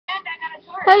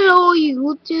Hello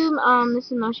YouTube, this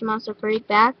is Motion Monster Freddy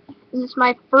back. This is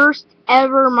my first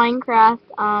ever Minecraft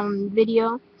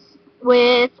video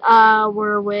with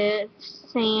we're with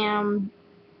Sam77,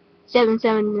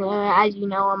 as you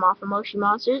know I'm off of Motion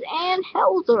Monsters, and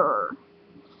Helder.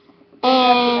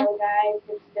 And guys,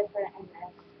 it's different in this.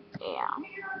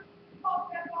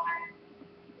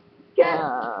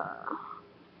 yeah.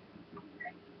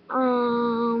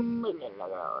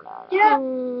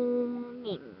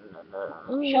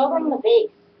 Show them the base.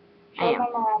 I am.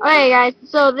 Alright guys,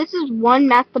 so this is one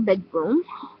master bedroom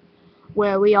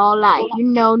where we all lie. You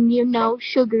know,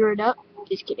 sugar it up.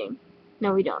 Just kidding.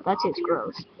 No, we don't. That's just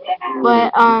gross.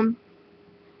 But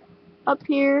up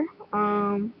here,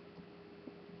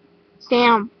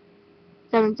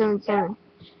 Sam777.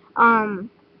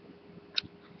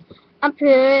 Up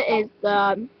here is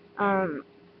the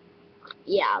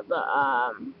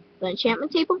the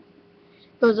enchantment table.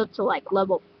 Goes up to like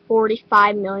level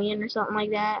 45 million or something like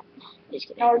that. Just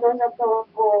kidding. No, it goes up to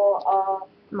level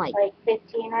like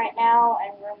 15 right now,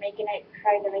 and we're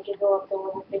trying to make it go up to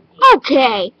level 50.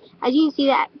 Okay, as you can see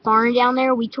that barn down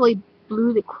there, we totally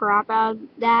blew the crap out of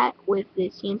that with the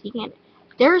CNC cannon.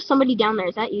 There is somebody down there.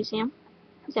 Is that you, Sam?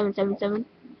 777.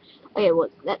 Okay, well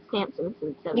that's Sam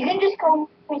 777. You can just call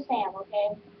me Sam,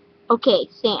 okay? Okay,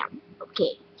 Sam.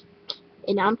 Okay,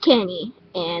 and I'm Kenny,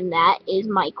 and that is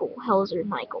Michael. Helzer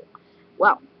Michael.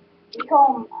 Well. You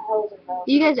call him Helzer though.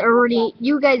 You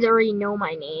guys already know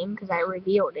my name because I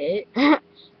revealed it. I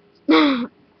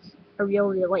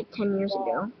revealed it like 10 years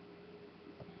ago.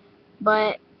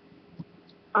 But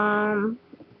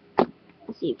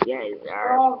let's see if you guys are.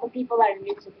 For all the people that are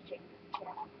new to the channel.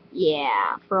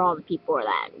 Yeah, for all the people that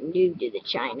are new to the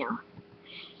China.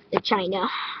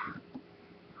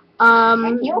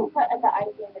 And you'll put the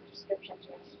IP in the description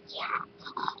too. Yeah.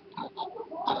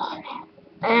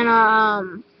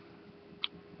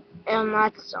 And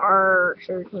that's our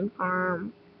sugarcane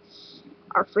farm,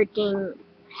 our freaking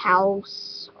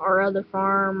house, our other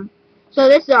farm. So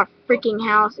this is our freaking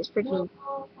house. It's freaking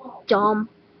dumb,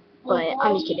 but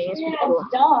I'm just kidding. It's pretty cool.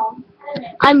 Dumb.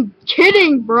 I'm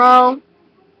kidding, bro.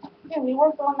 Yeah, we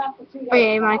worked on that for 2 days.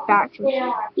 Okay, my factory.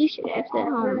 You should have said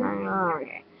home.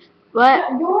 Okay.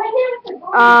 But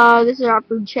this is our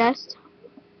food chest.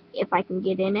 If I can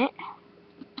get in it.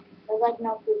 There's like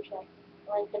no food chest.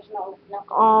 Like there's no.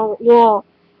 Oh well,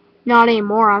 not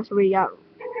anymore. After we got,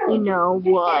 you know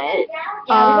what? Yeah, we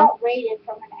got raided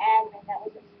from an admin that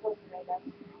wasn't supposed to raid us.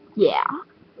 Yeah.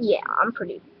 I'm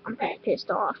pretty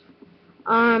pissed off.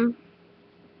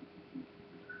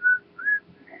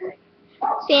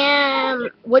 Sam,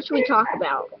 what should we talk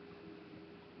about?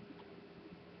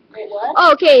 Wait,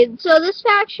 what? Okay, so this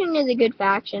faction is a good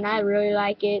faction. I really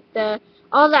like it.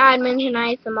 All the admins are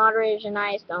nice, the moderators are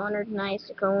nice, the owner's nice,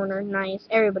 the co-owner's nice,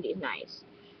 everybody's nice.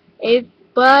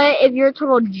 But if you're a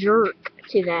total jerk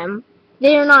to them,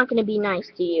 they're not going to be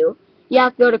nice to you. You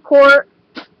have to go to court.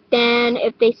 Then,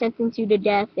 if they sentence you to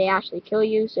death, they actually kill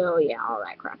you. So, yeah, all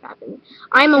that crap happens.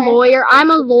 I'm a lawyer.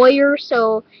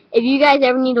 So, if you guys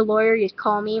ever need a lawyer, just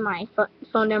call me. My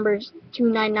phone number is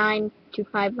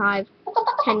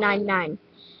 299-255-1099.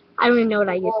 I don't even know what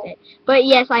I just said. But,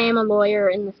 yes, I am a lawyer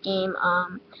in this game.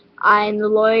 I'm the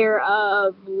lawyer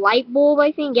of Lightbulb,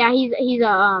 I think. Yeah, he's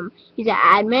an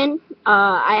admin.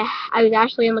 I was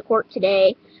actually in the court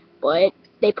today, but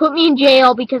they put me in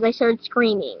jail because I started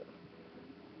screaming.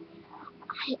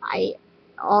 I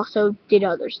also did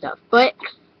other stuff, but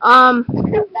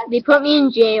they put me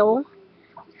in jail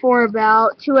for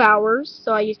about 2 hours,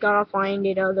 so I just got off and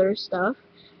did other stuff.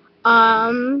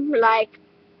 Like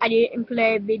I didn't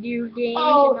play video games.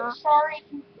 Oh, sorry,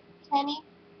 Kenny.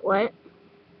 What?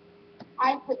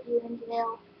 I put you in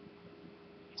jail.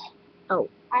 Oh.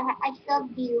 I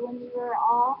subbed you when you were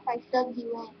off. I subbed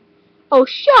you in. Oh,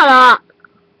 shut up!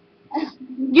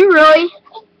 You really?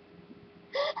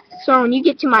 So when you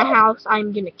get to my house,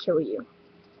 I'm gonna kill you.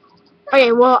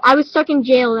 Okay, well, I was stuck in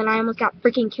jail and I almost got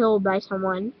freaking killed by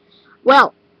someone.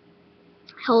 Well,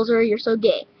 Helzer, you're so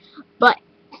gay. But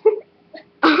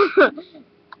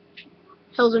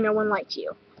Helzer, no one likes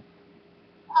you.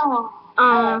 Oh.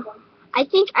 I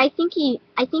think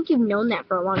you've known that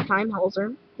for a long time,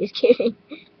 Helzer. Just kidding.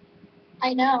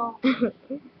 I know. It's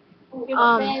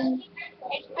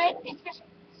just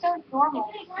so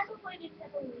normal.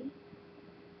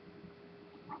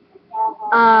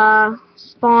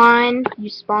 You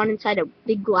spawn inside a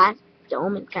big glass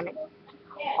dome. It's kind of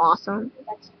awesome.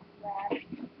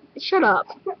 Shut up.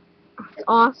 It's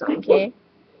awesome, okay?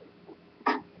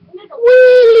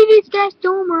 Whee! This glass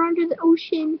dome or under the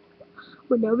ocean.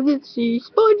 Whenever the sea,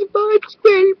 SpongeBob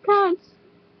SquarePants.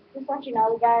 Just let you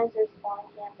know, guys, there's spawn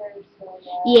campers, so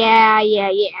yeah.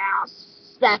 Yeah.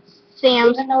 That's Sam.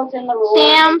 Even though it's in the rules.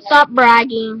 Sam, stop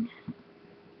bragging.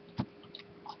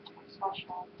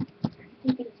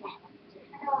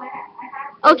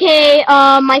 Okay,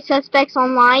 my suspect's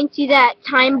online. See that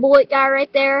time bullet guy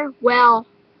right there? Well,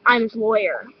 I'm his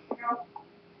lawyer.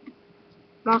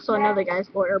 I'm also another guy's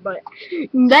lawyer, but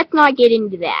let's not get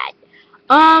into that.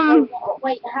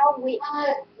 Wait, how did you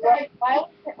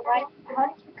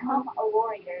become a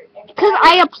lawyer? Because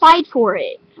I applied for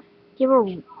it.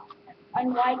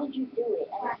 And why did you do it?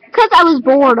 Because I was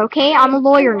bored, okay? I'm a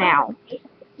lawyer now.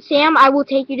 Sam, I will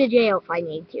take you to jail if I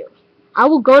need to. I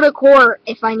will go to court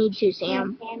if I need to,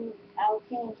 Sam. I'll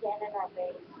Cannon our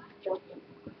base. Joking.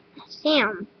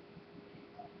 Sam,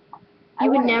 you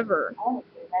would never.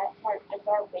 That's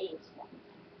our base.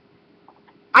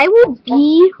 I will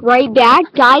be right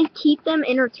back. Guys, keep them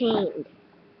entertained.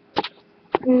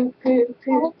 We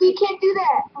can't do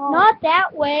that. Not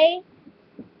that way.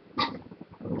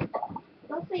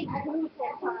 Let's say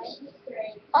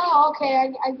oh,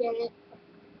 okay, I get it.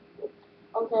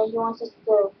 Okay, he wants us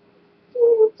to.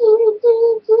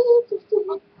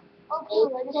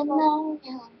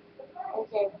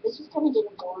 Okay, this is kind of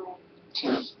getting boring.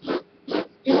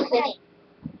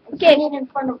 Okay, in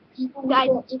front of people. guys,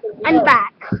 I'm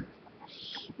back.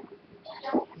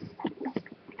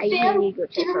 I usually need to go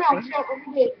check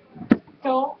something.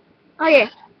 No. Okay.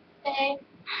 Say,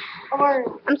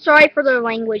 or. I'm sorry for their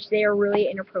language. They are really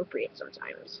inappropriate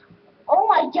sometimes. Oh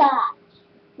my god.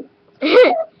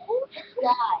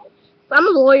 I'm a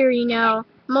lawyer, you know.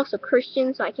 I'm also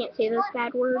Christian, so I can't say those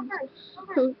bad words.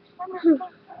 Hey,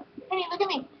 look at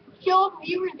me. Show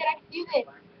viewers that I can do this.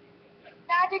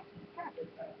 Magic.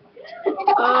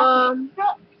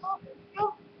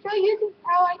 Show you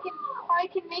how I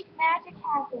can make magic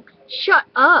happen. Shut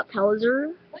up,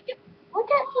 Helzer. Look at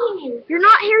me. You're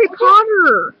not Harry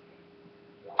Potter.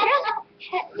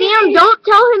 Sam, don't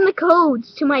tell him the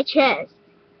codes to my chest.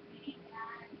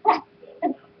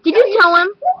 Did you tell him?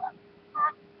 Oh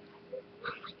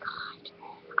my god.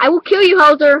 I will kill you,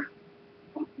 Helzer.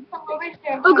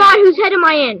 Oh god, whose head am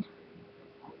I in?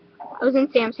 I was in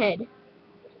Sam's head.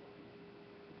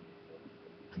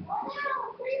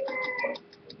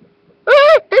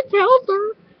 It's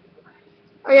Helzer.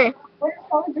 Okay.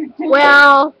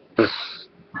 Well,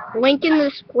 link in the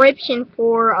description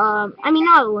for, I mean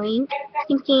not a link,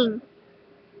 thinking,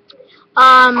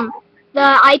 the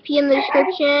IP in the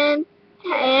description,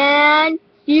 and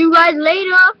see you guys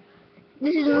later.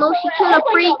 This is Moshi Tuna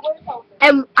Freak,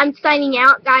 and I'm signing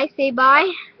out, guys. Say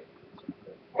bye.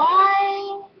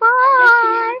 Bye.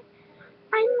 Bye.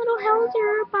 I'm Little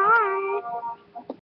Helzer. Bye.